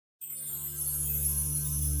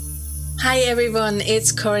Hi everyone,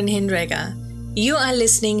 it's Corinne Hindreger. You are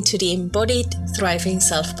listening to the Embodied Thriving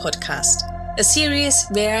Self podcast, a series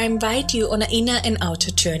where I invite you on an inner and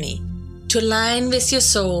outer journey to align with your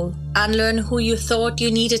soul, unlearn who you thought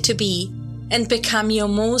you needed to be, and become your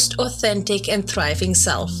most authentic and thriving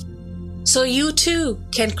self. So you too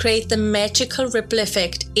can create the magical ripple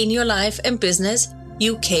effect in your life and business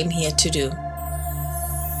you came here to do.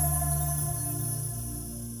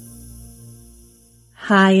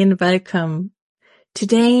 Hi and welcome.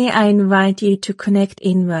 Today I invite you to connect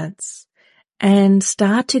inwards and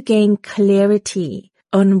start to gain clarity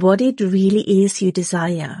on what it really is you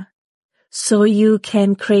desire, so you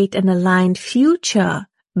can create an aligned future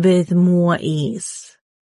with more ease.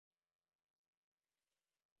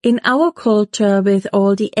 In our culture, with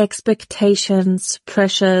all the expectations,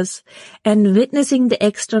 pressures, and witnessing the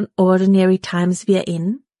extraordinary times we are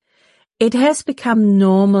in, it has become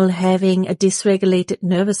normal having a dysregulated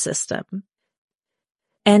nervous system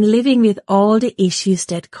and living with all the issues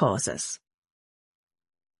that causes.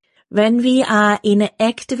 When we are in an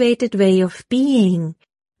activated way of being,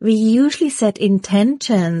 we usually set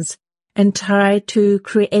intentions and try to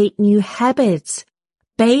create new habits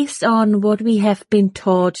based on what we have been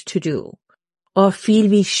taught to do or feel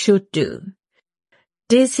we should do.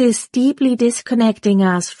 This is deeply disconnecting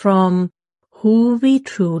us from who we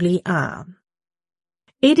truly are.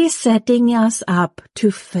 It is setting us up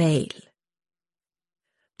to fail.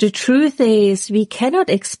 The truth is, we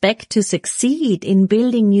cannot expect to succeed in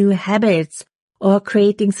building new habits or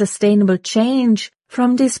creating sustainable change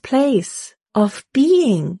from this place of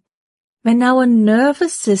being when our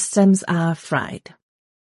nervous systems are fried.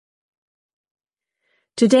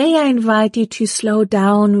 Today I invite you to slow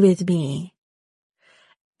down with me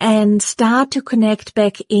and start to connect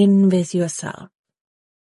back in with yourself.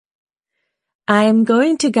 I'm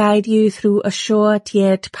going to guide you through a short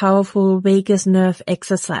yet powerful vagus nerve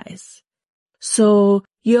exercise, so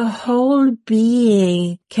your whole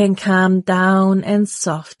being can calm down and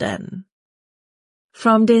soften.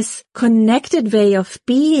 From this connected way of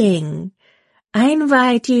being, I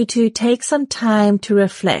invite you to take some time to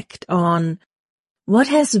reflect on what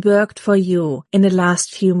has worked for you in the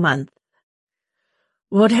last few months.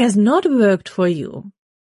 What has not worked for you?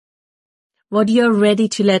 What you're ready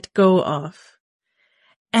to let go of?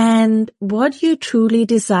 And what you truly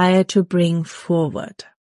desire to bring forward.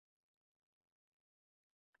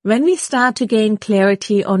 When we start to gain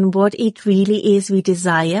clarity on what it really is we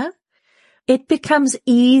desire, it becomes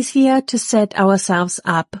easier to set ourselves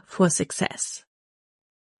up for success.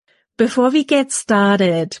 Before we get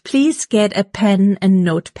started, please get a pen and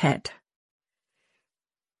notepad.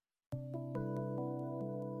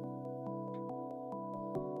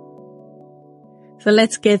 So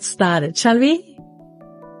let's get started, shall we?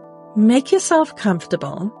 Make yourself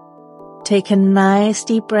comfortable. Take a nice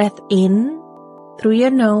deep breath in through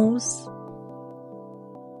your nose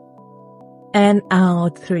and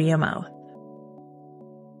out through your mouth.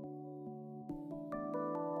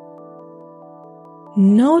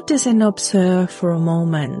 Notice and observe for a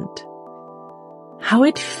moment how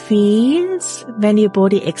it feels when your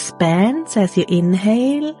body expands as you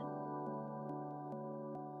inhale,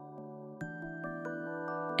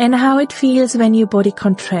 and how it feels when your body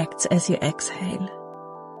contracts as you exhale.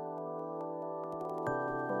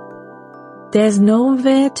 There's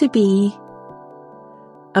nowhere to be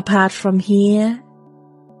apart from here,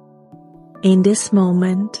 in this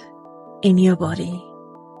moment, in your body.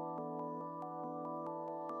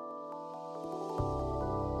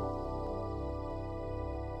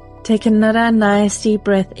 Take another nice deep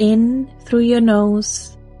breath in through your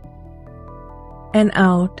nose and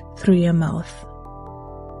out through your mouth.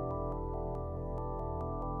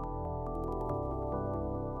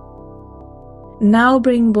 Now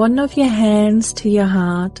bring one of your hands to your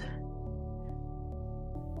heart.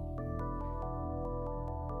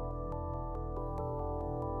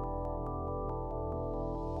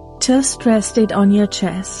 Just rest it on your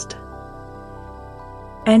chest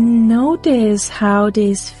and notice how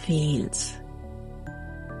this feels.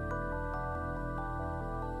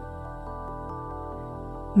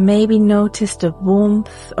 Maybe notice the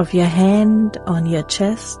warmth of your hand on your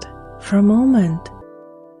chest for a moment.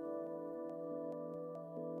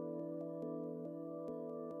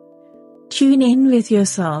 Tune in with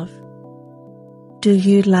yourself. Do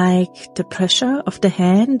you like the pressure of the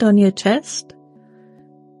hand on your chest?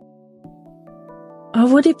 Or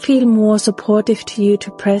would it feel more supportive to you to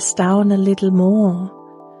press down a little more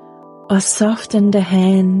or soften the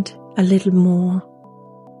hand a little more?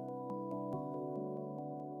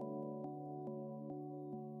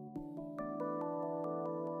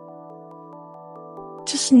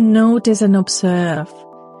 Just notice and observe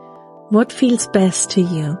what feels best to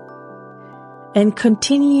you. And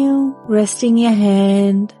continue resting your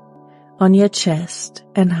hand on your chest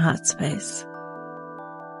and heart space.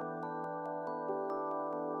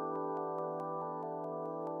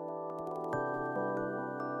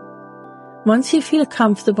 Once you feel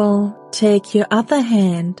comfortable, take your other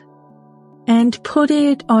hand and put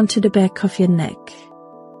it onto the back of your neck.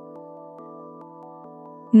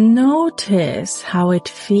 Notice how it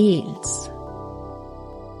feels.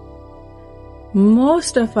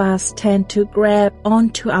 Most of us tend to grab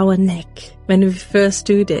onto our neck when we first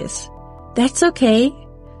do this. That's okay.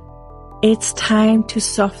 It's time to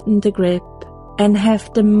soften the grip and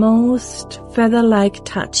have the most feather-like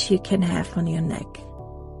touch you can have on your neck.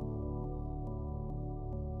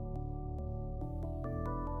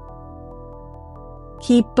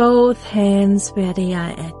 Keep both hands where they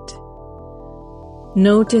are at.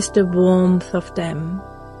 Notice the warmth of them.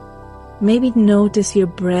 Maybe notice your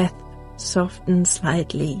breath soften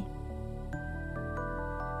slightly.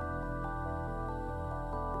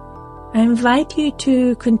 I invite you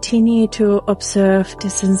to continue to observe the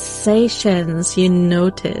sensations you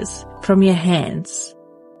notice from your hands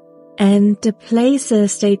and the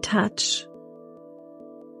places they touch,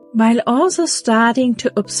 while also starting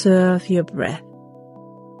to observe your breath.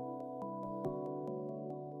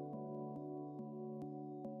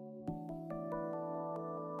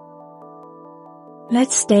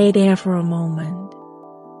 Let's stay there for a moment.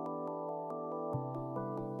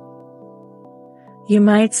 You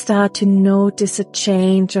might start to notice a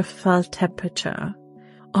change of felt temperature,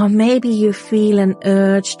 or maybe you feel an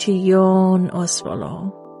urge to yawn or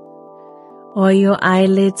swallow, or your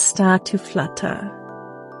eyelids start to flutter.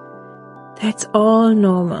 That's all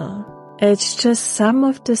normal. It's just some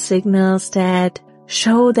of the signals that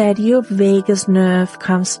show that your vagus nerve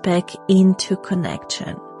comes back into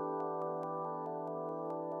connection.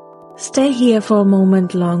 Stay here for a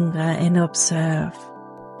moment longer and observe.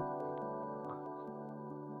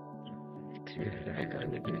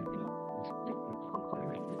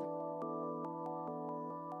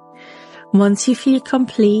 Once you feel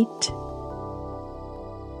complete,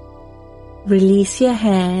 release your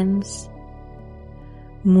hands,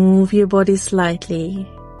 move your body slightly,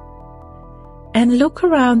 and look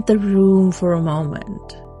around the room for a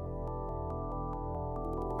moment.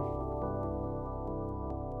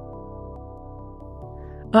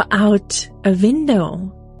 Or out a window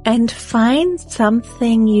and find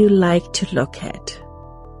something you like to look at.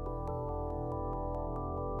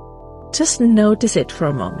 Just notice it for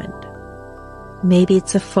a moment. Maybe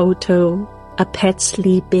it's a photo, a pet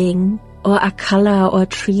sleeping, or a color or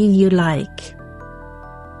tree you like.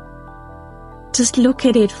 Just look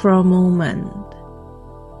at it for a moment,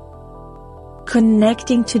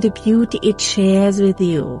 connecting to the beauty it shares with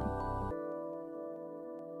you.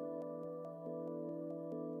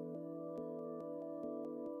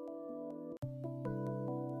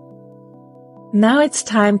 Now it's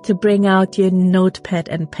time to bring out your notepad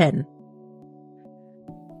and pen.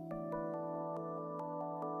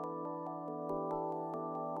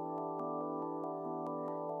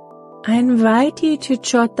 I invite you to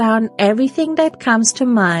jot down everything that comes to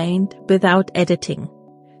mind without editing.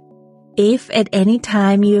 If at any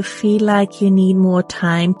time you feel like you need more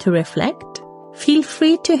time to reflect, feel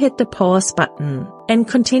free to hit the pause button and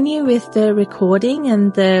continue with the recording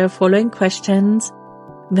and the following questions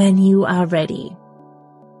when you are ready.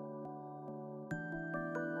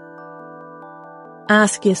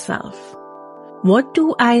 Ask yourself, what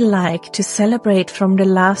do I like to celebrate from the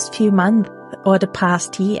last few months or the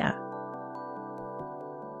past year?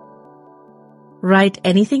 Write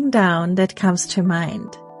anything down that comes to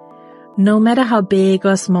mind, no matter how big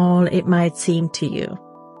or small it might seem to you.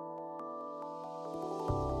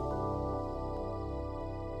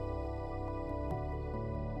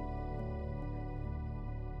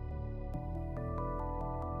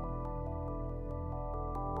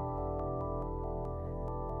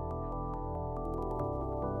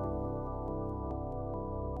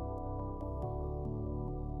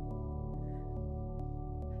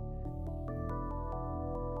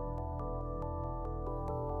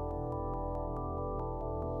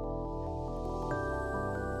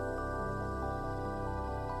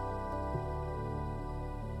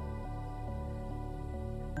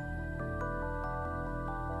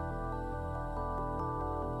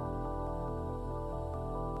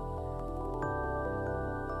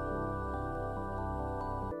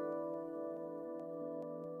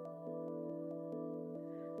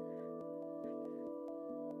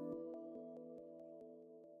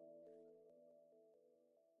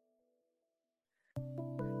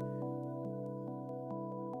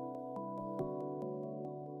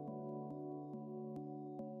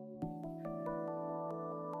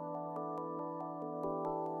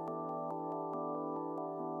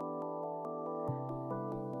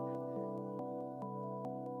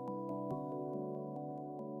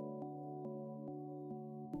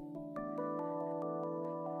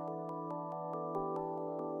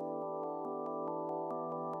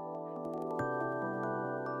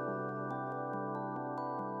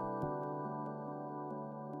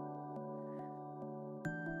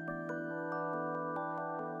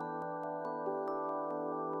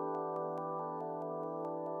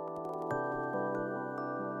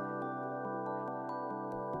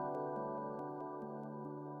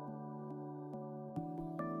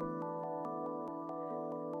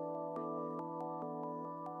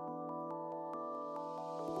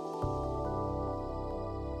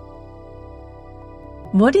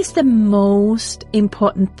 What is the most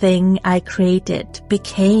important thing I created,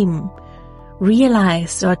 became,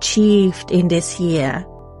 realized or achieved in this year,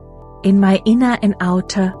 in my inner and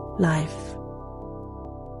outer life?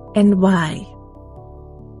 And why?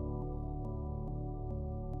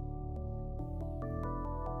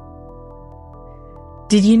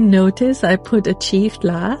 Did you notice I put achieved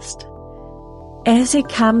last? As it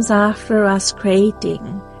comes after us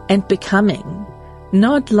creating and becoming,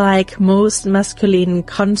 not like most masculine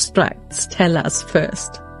constructs tell us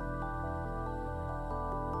first.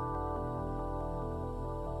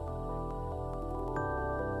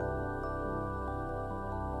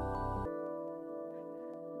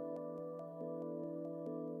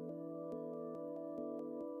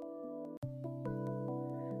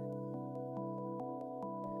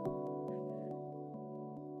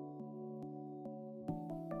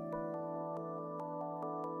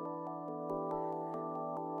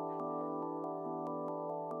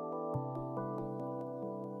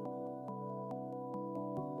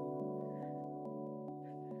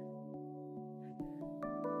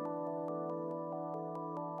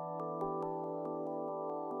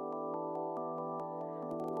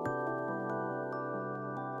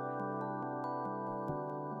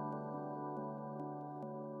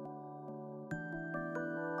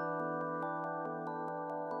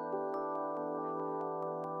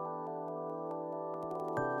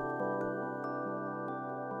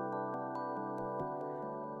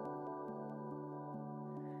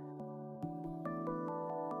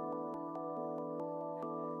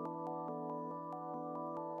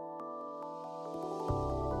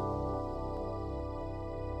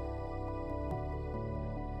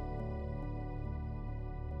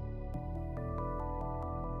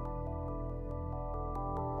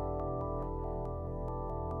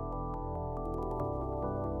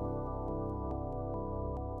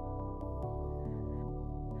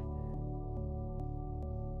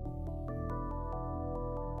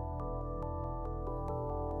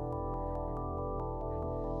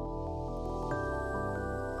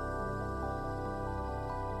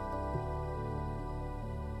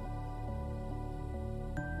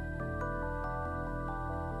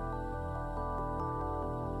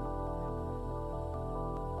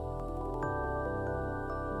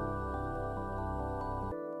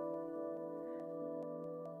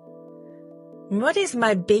 What is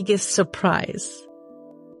my biggest surprise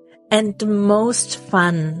and the most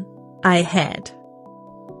fun I had?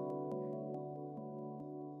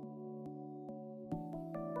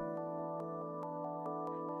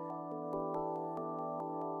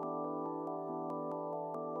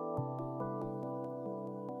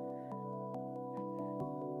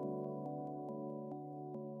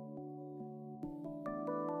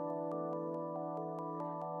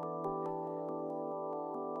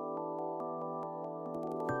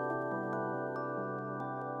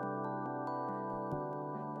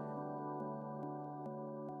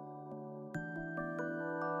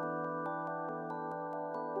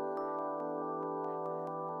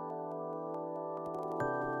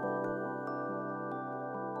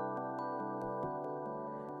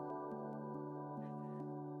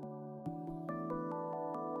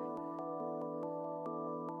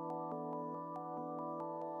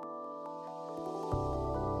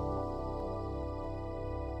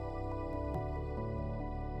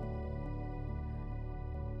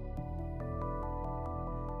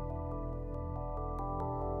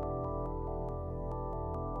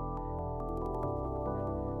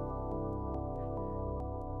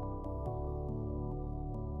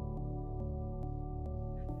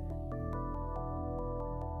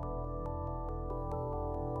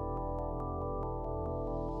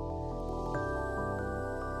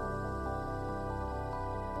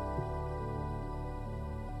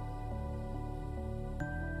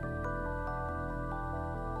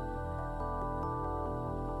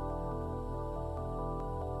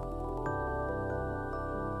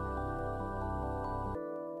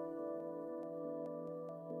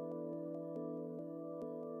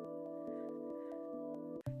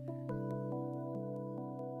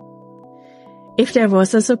 If there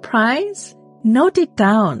was a surprise, note it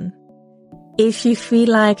down. If you feel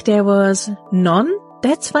like there was none,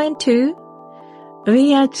 that's fine too.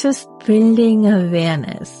 We are just building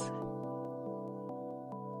awareness.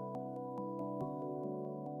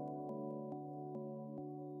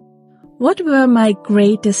 What were my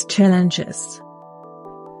greatest challenges?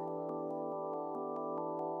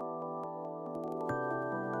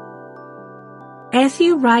 As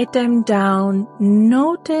you write them down,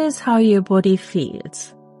 notice how your body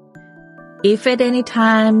feels. If at any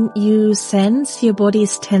time you sense your body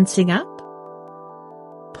is tensing up,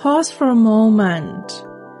 pause for a moment.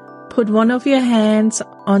 Put one of your hands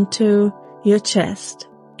onto your chest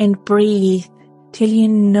and breathe till you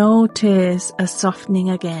notice a softening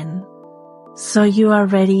again, so you are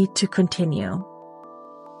ready to continue.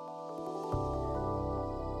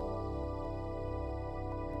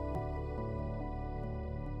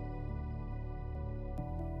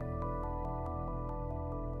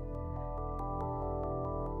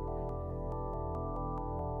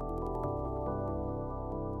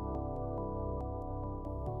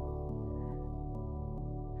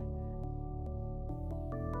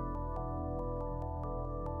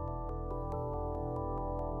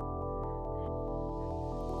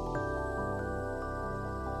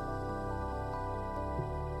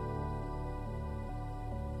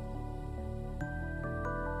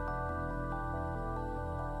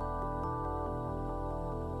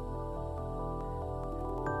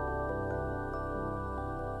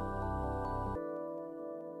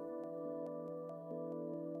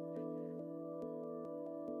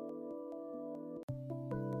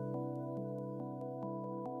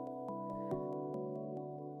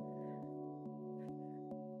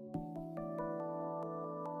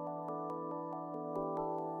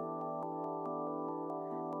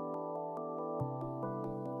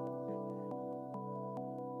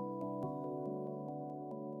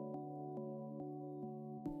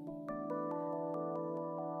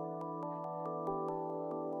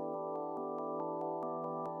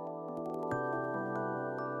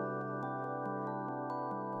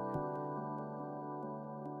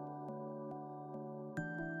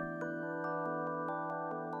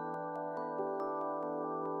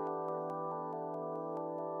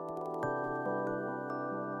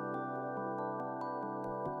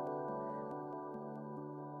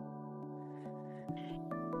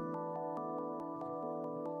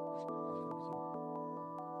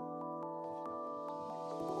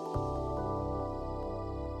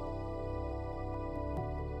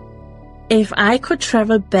 If I could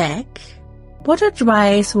travel back, what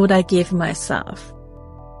advice would I give myself?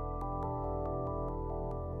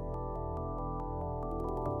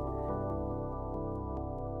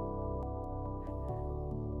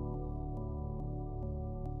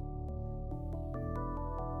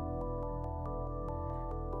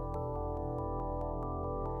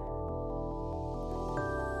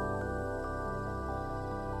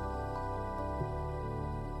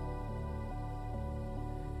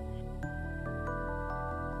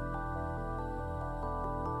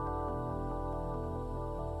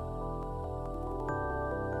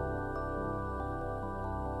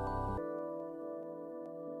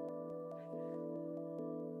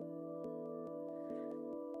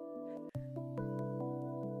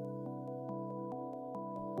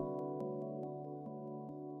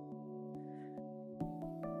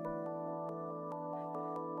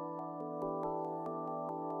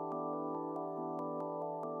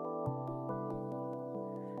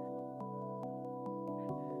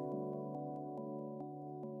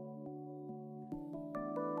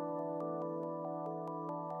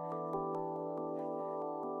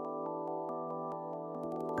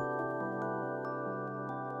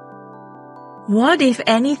 What, if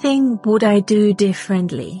anything, would I do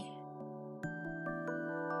differently?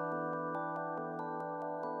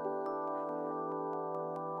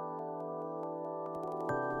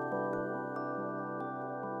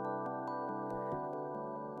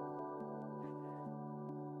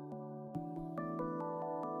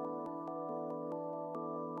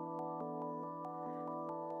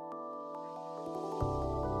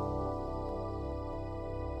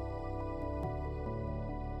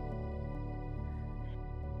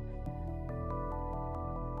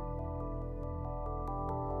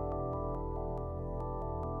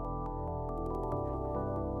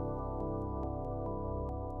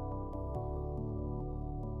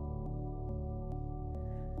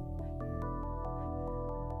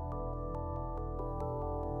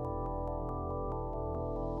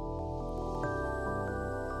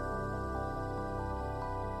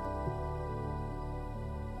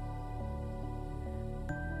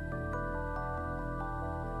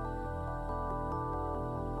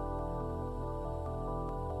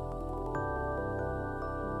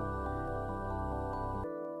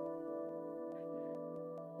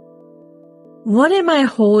 What am I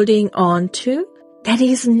holding on to that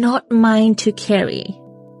is not mine to carry?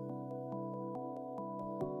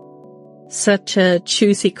 Such a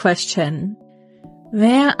juicy question.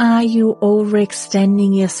 Where are you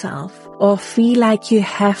overextending yourself or feel like you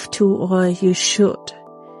have to or you should?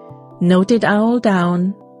 Note it all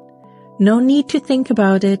down. No need to think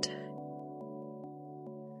about it.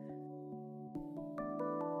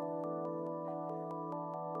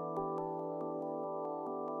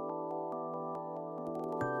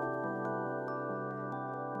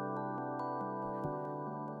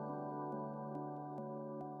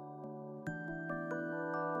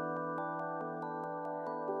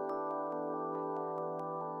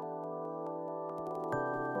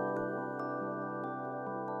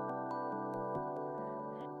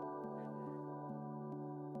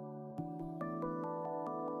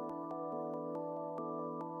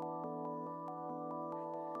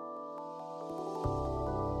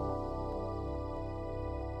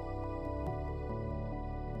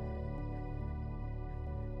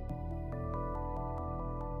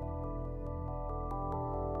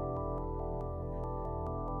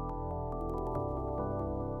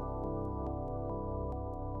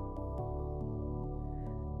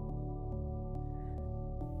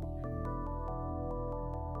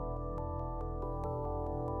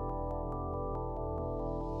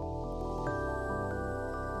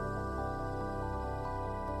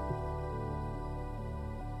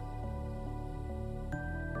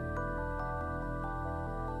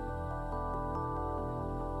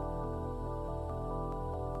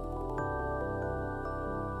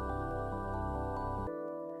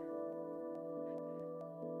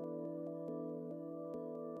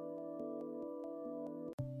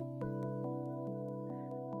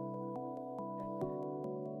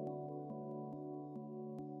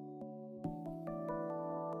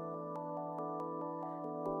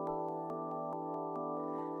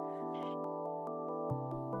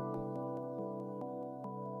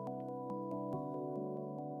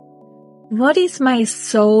 What is my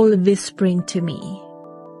soul whispering to me?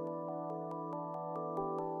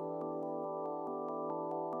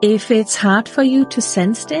 If it's hard for you to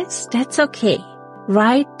sense this, that's okay.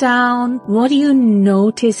 Write down what you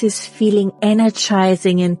notice is feeling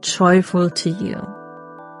energizing and joyful to you.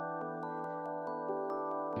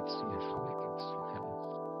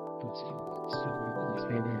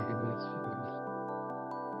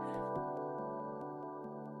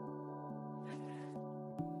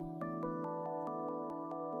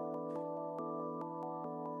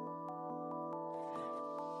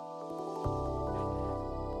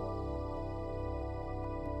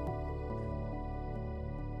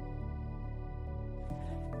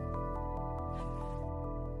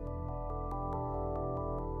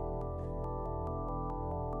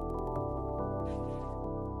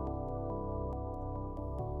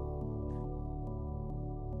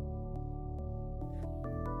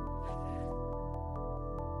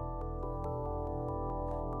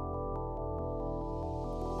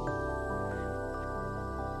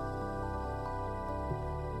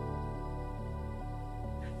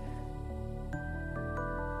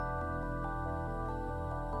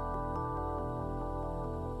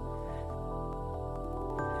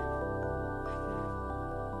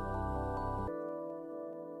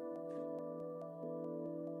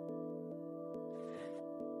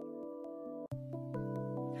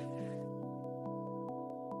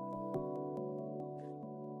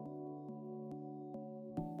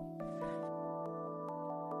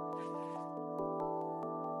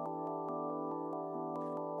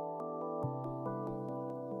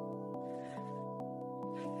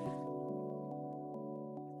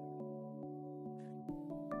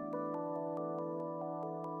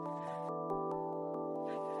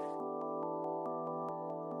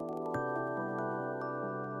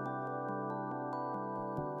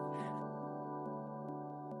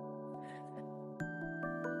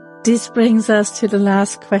 This brings us to the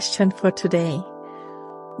last question for today.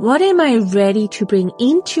 What am I ready to bring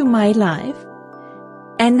into my life?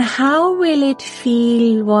 And how will it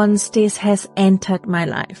feel once this has entered my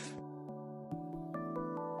life?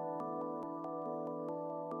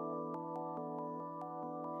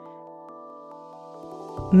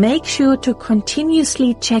 Make sure to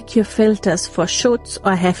continuously check your filters for shoulds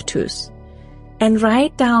or have tos, and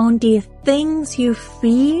write down the things you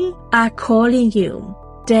feel are calling you,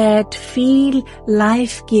 that feel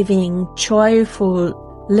life-giving,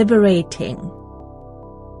 joyful, liberating.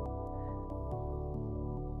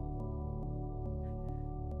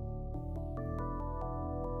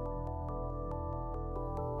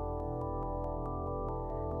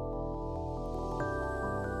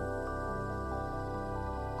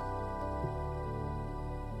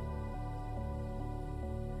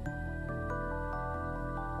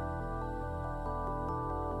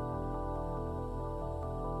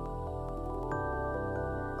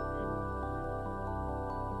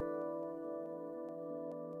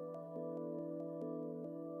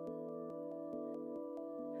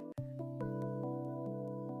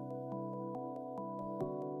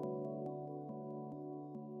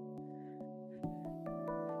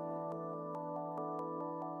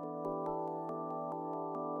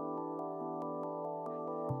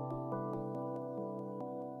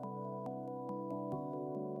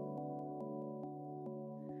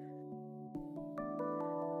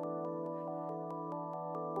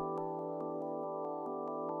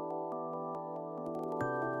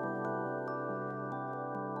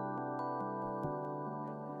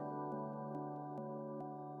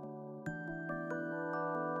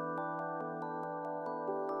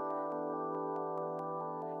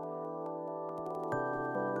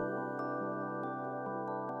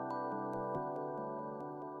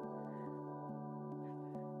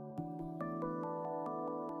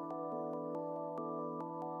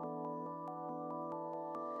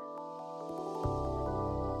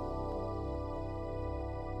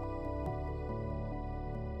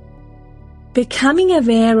 Becoming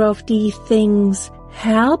aware of these things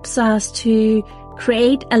helps us to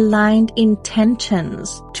create aligned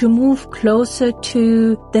intentions to move closer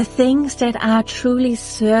to the things that are truly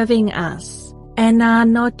serving us and are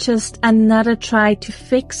not just another try to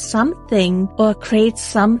fix something or create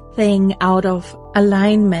something out of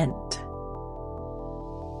alignment.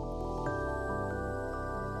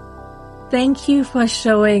 Thank you for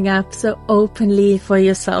showing up so openly for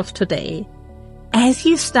yourself today. As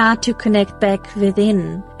you start to connect back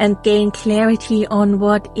within and gain clarity on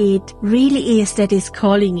what it really is that is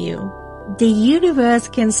calling you, the universe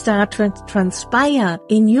can start to transpire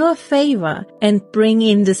in your favor and bring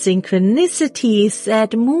in the synchronicities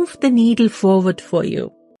that move the needle forward for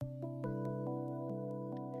you.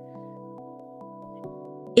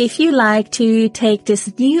 If you like to take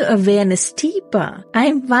this new awareness deeper, I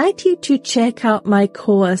invite you to check out my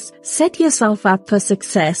course, Set Yourself Up for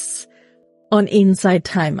Success, on Inside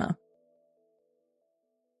Timer.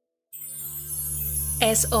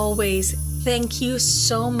 As always, thank you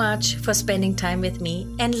so much for spending time with me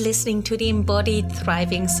and listening to the Embodied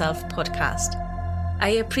Thriving Self podcast.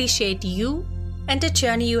 I appreciate you and the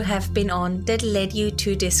journey you have been on that led you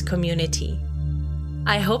to this community.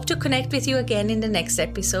 I hope to connect with you again in the next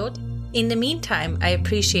episode. In the meantime, I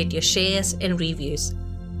appreciate your shares and reviews.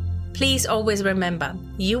 Please always remember,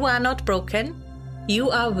 you are not broken. You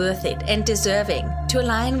are worth it and deserving to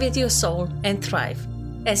align with your soul and thrive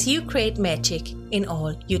as you create magic in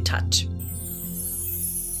all you touch.